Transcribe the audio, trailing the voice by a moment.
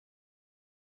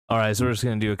All right, so we're just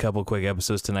going to do a couple quick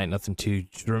episodes tonight. Nothing too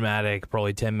dramatic,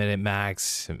 probably 10-minute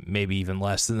max, maybe even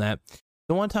less than that.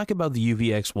 I want to talk about the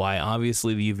UVXY.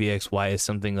 Obviously, the UVXY is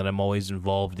something that I'm always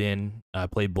involved in. I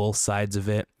play both sides of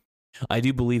it. I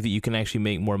do believe that you can actually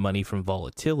make more money from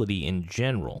volatility in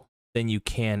general than you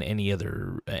can any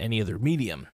other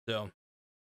medium.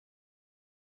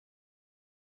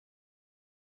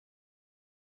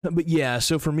 But yeah,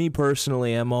 so for me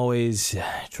personally, I'm always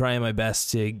trying my best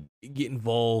to get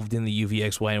involved in the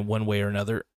UVXY in one way or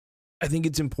another. I think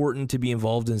it's important to be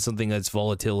involved in something that's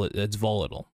volatile,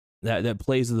 that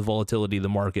plays with the volatility of the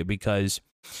market because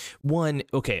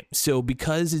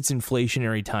because it's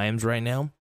inflationary times right now,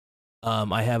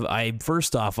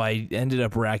 I ended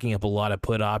up racking up a lot of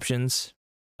put options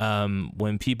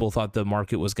when people thought the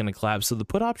market was going to collapse. So the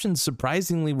put options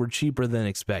surprisingly were cheaper than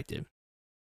expected.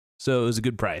 So it was a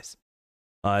good price.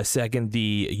 Second,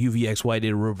 the UVXY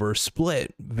did a reverse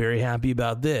split. Very happy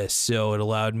about this. So it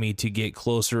allowed me to get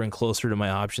closer and closer to my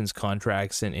options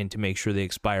contracts and to make sure they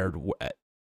expired,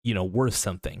 worth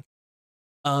something.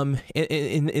 And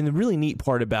the really neat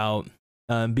part about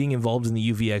being involved in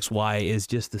the UVXY is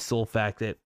just the sole fact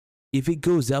that if it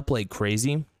goes up like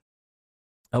crazy,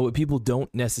 what people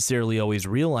don't necessarily always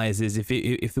realize is if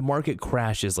the market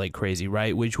crashes like crazy,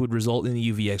 right, which would result in the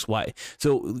UVXY.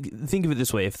 So think of it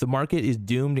this way. If the market is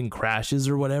doomed and crashes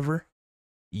or whatever,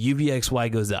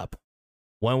 UVXY goes up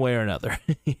one way or another.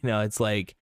 It's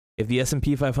like if the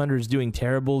S&P 500 is doing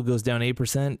terrible, goes down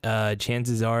 8%,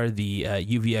 chances are the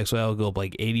UVXY will go up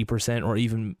like 80% or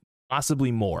even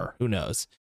possibly more. Who knows?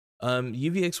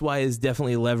 UVXY is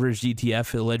definitely a leveraged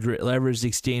ETF, a leveraged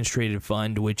exchange traded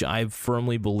fund, which I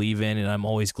firmly believe in, and I'm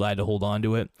always glad to hold on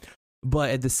to it. But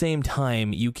at the same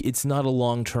time, it's not a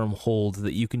long-term hold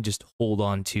that you can just hold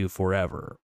on to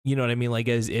forever. You know what I mean? Like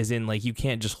as in like you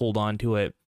can't just hold on to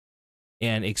it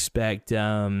and expect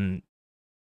and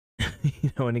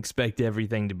expect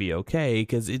everything to be okay,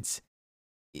 because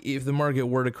if the market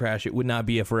were to crash, it would not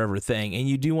be a forever thing, and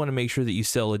you do want to make sure that you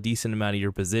sell a decent amount of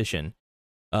your position.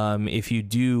 If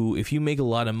you make a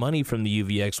lot of money from the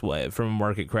UVXY from a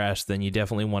market crash, then you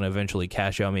definitely want to eventually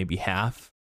cash out maybe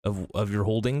half of your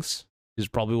holdings is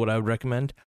probably what I would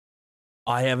recommend.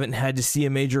 I haven't had to see a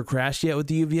major crash yet with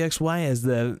the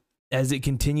UVXY as it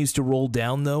continues to roll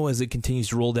down though, as it continues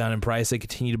to roll down in price, I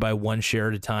continue to buy one share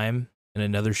at a time and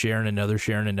another share and another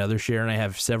share and another share. And I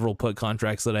have several put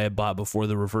contracts that I had bought before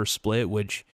the reverse split,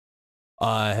 which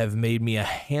have made me a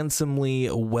handsomely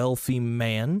wealthy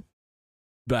man.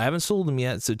 But I haven't sold them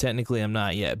yet, so technically I'm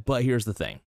not yet. But here's the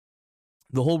thing.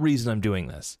 The whole reason I'm doing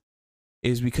this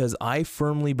is because I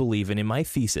firmly believe, and in my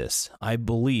thesis, I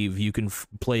believe you can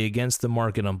play against the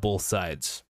market on both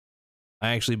sides.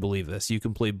 I actually believe this. You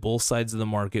can play both sides of the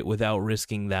market without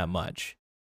risking that much.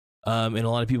 And a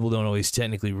lot of people don't always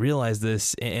technically realize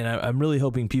this, and I'm really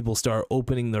hoping people start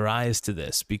opening their eyes to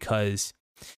this, because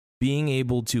being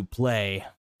able to play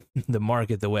the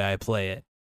market the way I play it,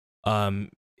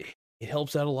 it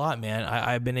helps out a lot, man.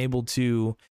 I've been able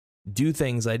to do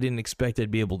things I didn't expect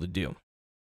I'd be able to do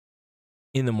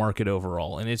in the market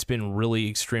overall, and it's been really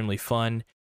extremely fun.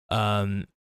 As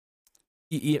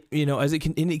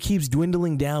it keeps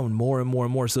dwindling down more and more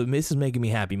and more. So this is making me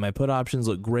happy. My put options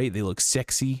look great. They look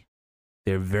sexy.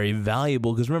 They're very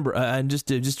valuable because remember, and just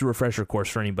a refresher course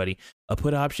for anybody, a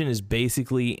put option is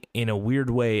basically, in a weird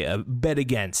way, a bet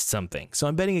against something. So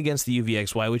I'm betting against the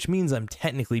UVXY, which means I'm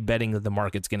technically betting that the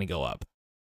market's going to go up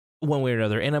one way or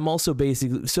another. And I'm also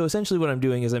so essentially what I'm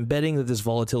doing is I'm betting that this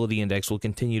volatility index will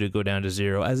continue to go down to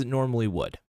zero as it normally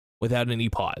would without any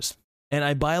pause. And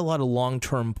I buy a lot of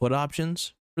long-term put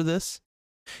options for this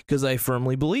because I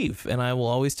firmly believe, and I will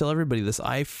always tell everybody this,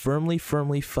 I firmly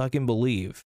fucking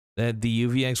believe that the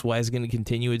UVXY is going to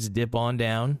continue its dip on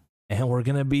down, and we're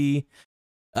going to be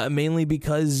mainly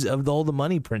because of all the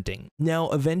money printing. Now,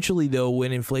 eventually, though,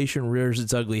 when inflation rears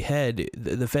its ugly head,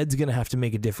 the Fed's going to have to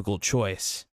make a difficult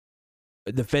choice.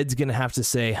 The Fed's going to have to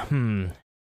say,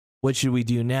 what should we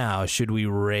do now? Should we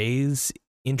raise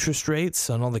interest rates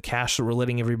on all the cash that we're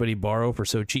letting everybody borrow for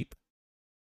so cheap?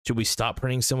 Should we stop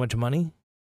printing so much money?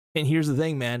 And here's the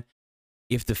thing, man.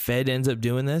 If the Fed ends up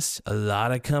doing this, a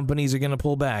lot of companies are going to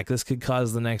pull back. This could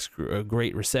cause the next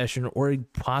Great Recession or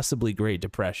possibly Great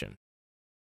Depression.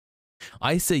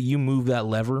 I say you move that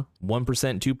lever 1%,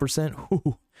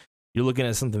 2%, you're looking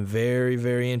at something very,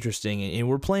 very interesting. And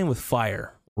we're playing with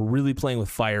fire. We're really playing with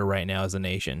fire right now as a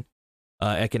nation,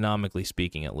 economically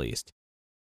speaking, at least.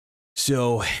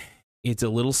 So it's a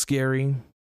little scary,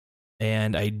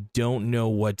 and I don't know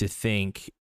what to think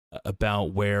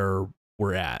about where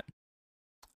we're at.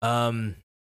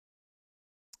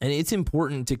 And it's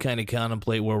important to kind of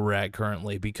contemplate where we're at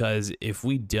currently, because if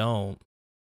we don't,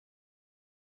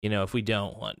 hold on,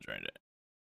 trying to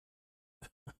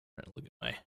look at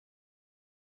my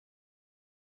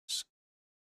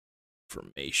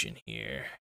information here.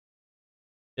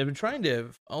 I've been trying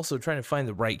to find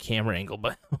the right camera angle,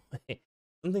 by the way.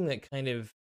 Something that kind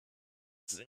of,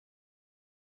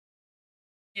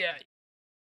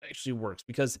 actually works,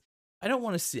 because I don't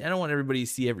want everybody to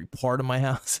see every part of my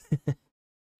house.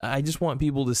 I just want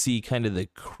people to see kind of the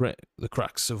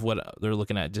crux of what they're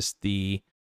looking at. Just the,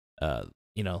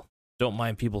 don't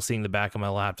mind people seeing the back of my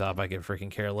laptop. I could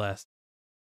freaking care less.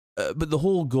 But the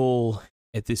whole goal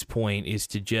at this point is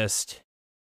to just,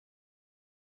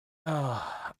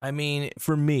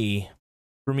 for me,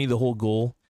 the whole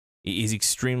goal is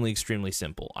extremely, extremely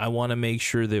simple. I want to make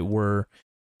sure that we're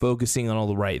focusing on all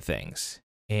the right things.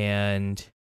 And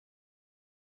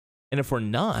if we're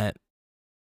not,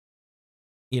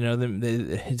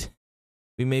 then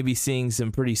we may be seeing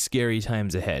some pretty scary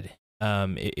times ahead,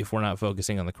 if we're not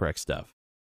focusing on the correct stuff.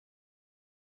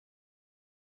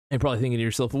 And probably thinking to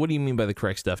yourself, what do you mean by the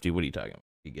correct stuff, dude? What are you talking about?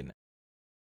 What are you getting at?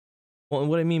 Well,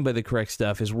 what I mean by the correct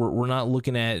stuff is we're not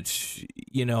looking at,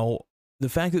 the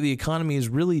fact that the economy is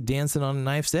really dancing on a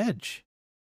knife's edge.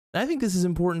 I think this is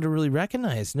important to really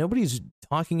recognize. Nobody's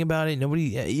talking about it.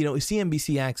 Nobody,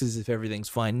 CNBC acts as if everything's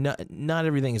fine. Not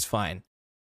everything is fine.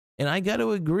 And I got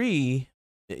to agree,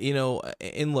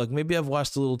 and look, maybe I've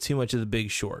watched a little too much of The Big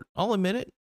Short. I'll admit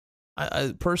it.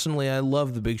 I personally, I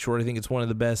love The Big Short. I think it's one of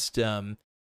the best,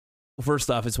 first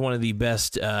off, it's one of the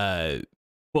best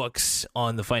books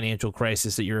on the financial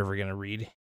crisis that you're ever going to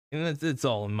read. And that's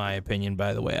all in my opinion,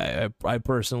 by the way. I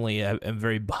personally am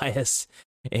very biased,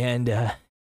 and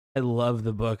I love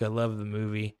the book. I love the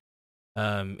movie.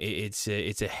 It's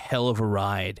a hell of a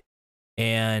ride.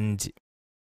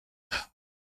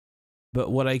 But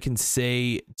what I can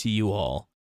say to you all,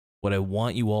 what I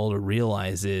want you all to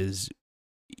realize is,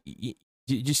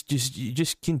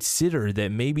 just consider that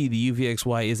maybe the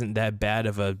UVXY isn't that bad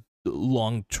of a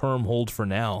long-term hold for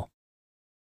now.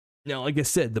 Now, like I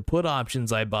said, the put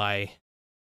options I buy,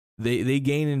 they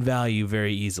gain in value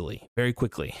very easily, very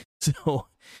quickly. So,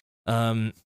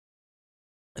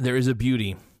 there is a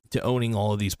beauty to owning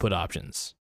all of these put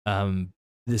options.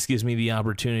 This gives me the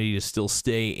opportunity to still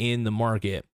stay in the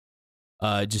market.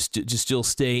 Just still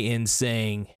stay in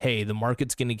saying, hey, the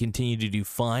market's going to continue to do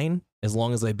fine as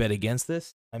long as I bet against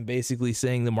this. I'm basically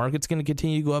saying the market's going to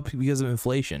continue to go up because of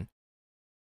inflation.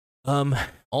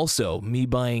 Also, me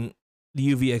buying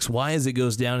the UVXY as it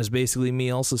goes down is basically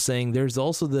me also saying there's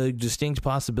also the distinct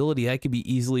possibility I could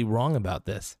be easily wrong about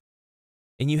this.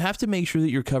 And you have to make sure that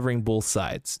you're covering both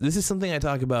sides. This is something I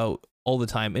talk about all the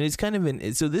time. And it's kind of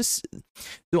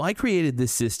so I created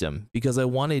this system because I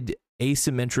wanted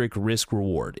asymmetric risk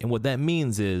reward. And what that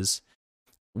means is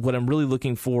what I'm really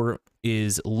looking for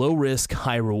is low risk,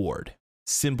 high reward.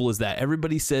 Simple as that.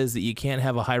 Everybody says that you can't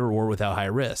have a high reward without high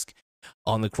risk.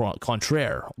 On the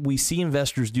contraire, we see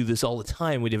investors do this all the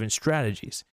time with different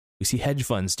strategies. We see hedge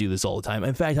funds do this all the time.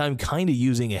 In fact, I'm kind of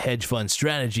using a hedge fund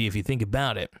strategy if you think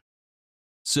about it.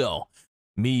 So,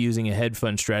 me using a hedge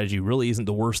fund strategy really isn't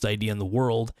the worst idea in the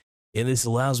world, and this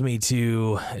allows me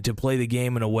to play the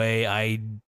game in a way I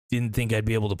didn't think I'd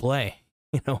be able to play.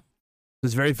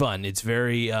 It's very fun. It's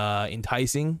very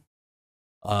enticing.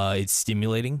 It's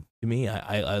stimulating to me.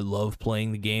 I love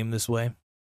playing the game this way.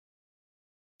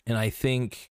 And I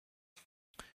think,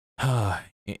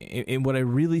 and what I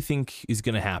really think is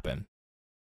going to happen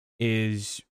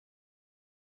is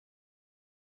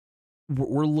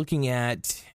we're looking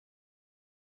at,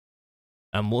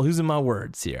 I'm losing my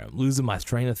words here. I'm losing my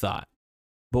train of thought.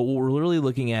 But what we're really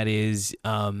looking at is,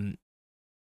 we're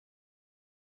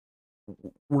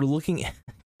looking at,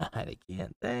 I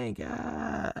can't think.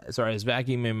 Sorry, I was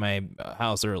vacuuming my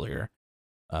house earlier,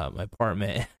 my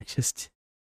apartment.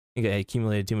 I think I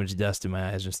accumulated too much dust in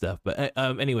my eyes and stuff. But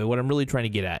anyway, what I'm really trying to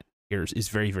get at here is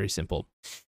very, very simple.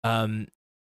 And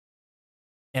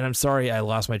I'm sorry I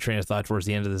lost my train of thought towards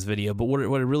the end of this video, but what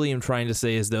I really am trying to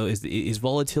say is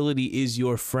volatility is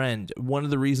your friend. One of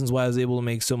the reasons why I was able to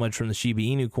make so much from the Shiba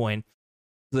Inu coin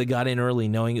is I got in early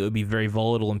knowing it would be very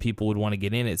volatile and people would want to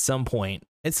get in at some point.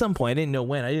 At some point, I didn't know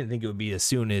when. I didn't think it would be as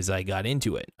soon as I got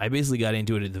into it. I basically got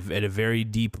into it at a very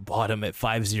deep bottom at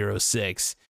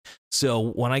 506. So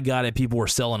when I got it, people were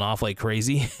selling off like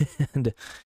crazy, and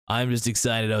I'm just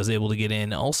excited I was able to get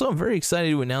in. Also, I'm very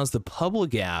excited to announce the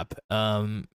Public app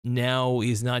now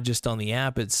is not just on the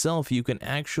app itself. You can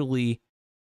actually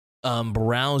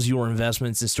browse your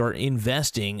investments and start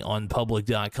investing on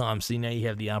public.com. So now you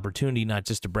have the opportunity not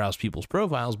just to browse people's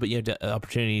profiles, but you have the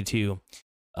opportunity to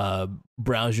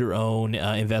browse your own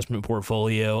investment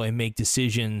portfolio and make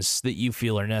decisions that you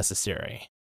feel are necessary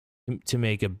to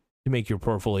make your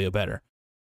portfolio better.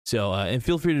 So, and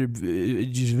feel free to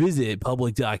just visit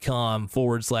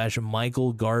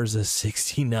public.com/Michael Garza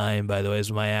 69, by the way,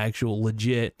 is my actual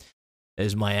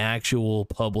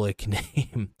public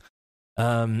name.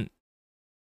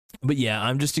 But yeah,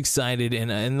 I'm just excited,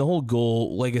 and the whole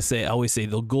goal, like I always say,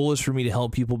 the goal is for me to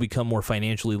help people become more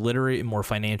financially literate and more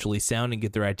financially sound and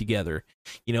get their act together.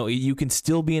 You know, you can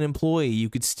still be an employee, you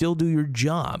could still do your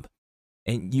job,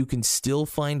 and you can still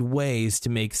find ways to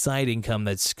make side income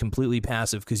that's completely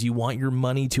passive, because you want your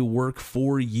money to work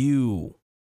for you,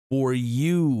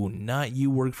 not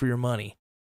you work for your money.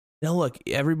 Now, look,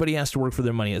 everybody has to work for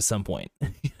their money at some point.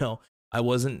 You know, I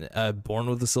wasn't born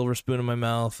with a silver spoon in my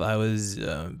mouth. I was,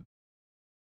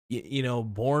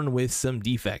 born with some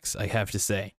defects, I have to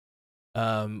say,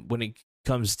 when it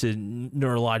comes to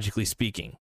neurologically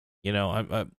speaking. You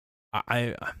know,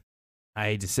 I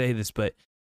hate to say this, but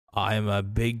I'm a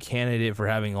big candidate for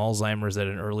having Alzheimer's at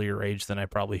an earlier age than I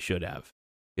probably should have,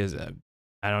 because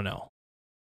I don't know.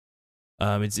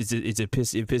 It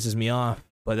pisses me off,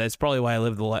 but that's probably why I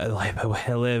live the life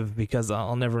I live, because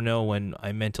I'll never know when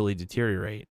I mentally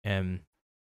deteriorate, and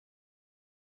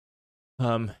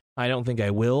I don't think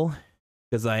I will,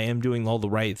 because I am doing all the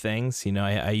right things. You know,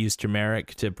 I use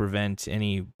turmeric to prevent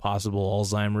any possible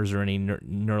Alzheimer's or any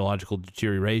neurological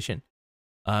deterioration.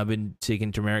 I've been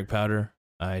taking turmeric powder.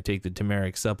 I take the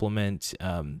turmeric supplement.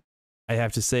 I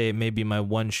have to say, it may be my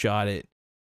one shot at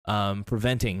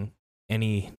preventing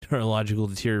any neurological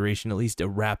deterioration, at least a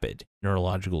rapid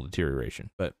neurological deterioration.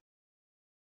 But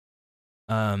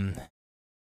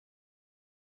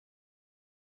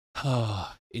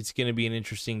it's going to be an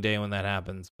interesting day when that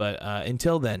happens. But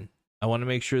until then, I want to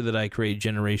make sure that I create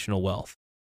generational wealth.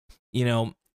 You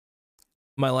know,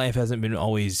 my life hasn't been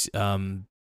always fun.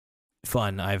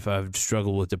 I've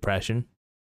struggled with depression.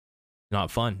 Not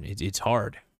fun. It's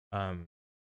hard. A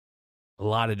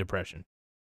lot of depression.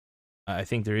 I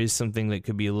think there is something that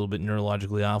could be a little bit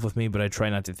neurologically off with me, but I try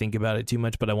not to think about it too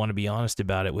much. But I want to be honest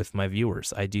about it with my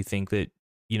viewers. I do think that,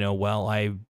 you know, while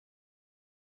I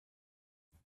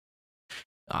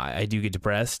do get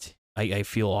depressed, I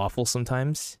feel awful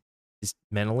sometimes, just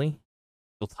mentally. I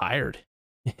feel tired.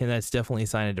 And that's definitely a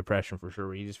sign of depression for sure,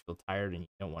 where you just feel tired and you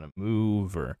don't want to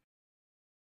move, or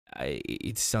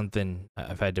it's something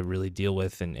I've had to really deal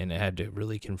with and I had to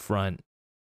really confront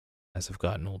as I've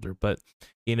gotten older. But,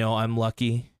 you know, I'm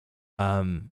lucky.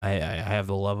 I have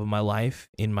the love of my life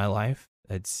in my life.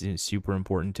 It's super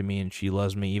important to me, and she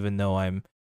loves me even though I'm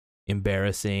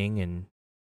embarrassing, and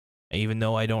even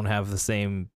though I don't have the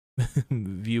same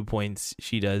viewpoints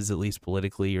she does, at least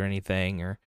politically or anything,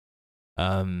 or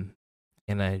and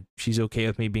she's okay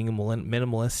with me being a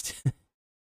minimalist.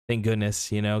 Thank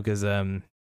goodness, you know, because I'm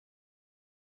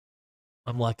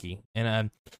lucky. And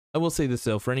I will say this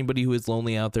though, for anybody who is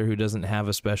lonely out there, who doesn't have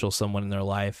a special someone in their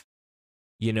life,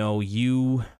 you know,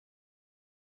 you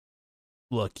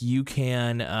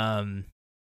can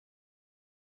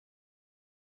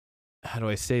how do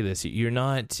I say this? You're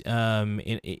not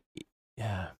trying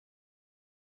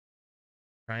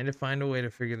to find a way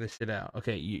to figure this shit out.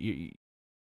 Okay,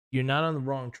 you're not on the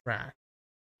wrong track.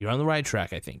 You're on the right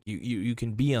track, I think. You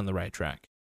can be on the right track.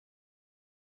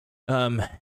 And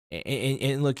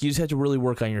look, you just have to really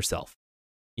work on yourself.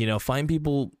 You know, find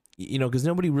people, you know, because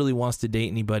nobody really wants to date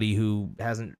anybody who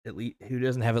doesn't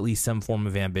have at least some form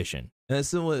of ambition. And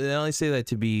I only say that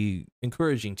to be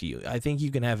encouraging to you. I think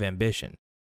you can have ambition.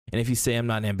 And if you say I'm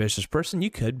not an ambitious person, you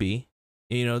could be.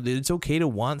 You know, it's okay to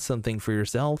want something for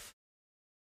yourself.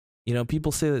 You know,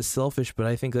 people say that's selfish, but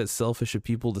I think that's selfish of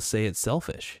people to say it's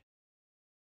selfish.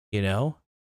 You know,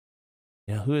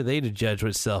 who are they to judge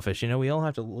what's selfish? You know, we all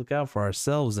have to look out for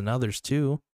ourselves and others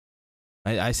too.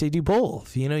 I say do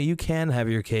both. You know, you can have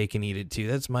your cake and eat it too.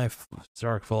 That's my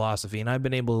stark philosophy, and I've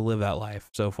been able to live that life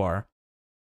so far.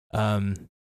 So I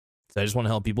just want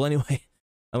to help people. Anyway,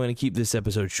 I'm going to keep this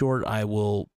episode short. I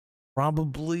will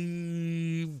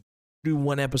probably do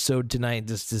one episode tonight.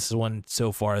 This one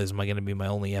so far is going to be my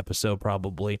only episode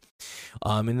probably.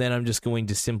 And then I'm just going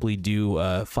to simply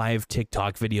do 5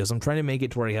 TikTok videos. I'm trying to make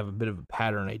it to where I have a bit of a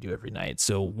pattern I do every night.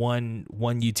 So one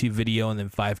YouTube video and then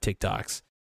 5 TikToks,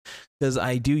 because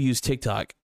I do use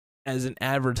TikTok as an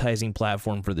advertising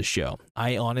platform for the show.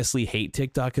 I honestly hate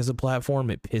TikTok as a platform.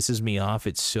 It pisses me off.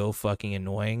 It's so fucking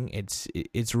annoying.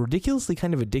 It's ridiculously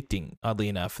kind of addicting, oddly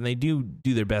enough, and they do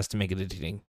their best to make it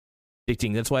addicting.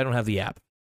 That's why I don't have the app.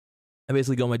 I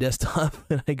basically go on my desktop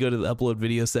and I go to the upload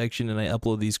video section and I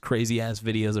upload these crazy ass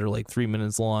videos that are like 3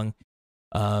 minutes long.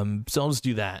 So I'll just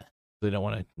do that. They don't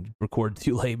want to record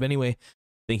too late. But anyway,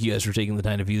 thank you guys for taking the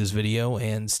time to view this video,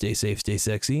 and stay safe, stay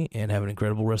sexy, and have an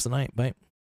incredible rest of the night. Bye.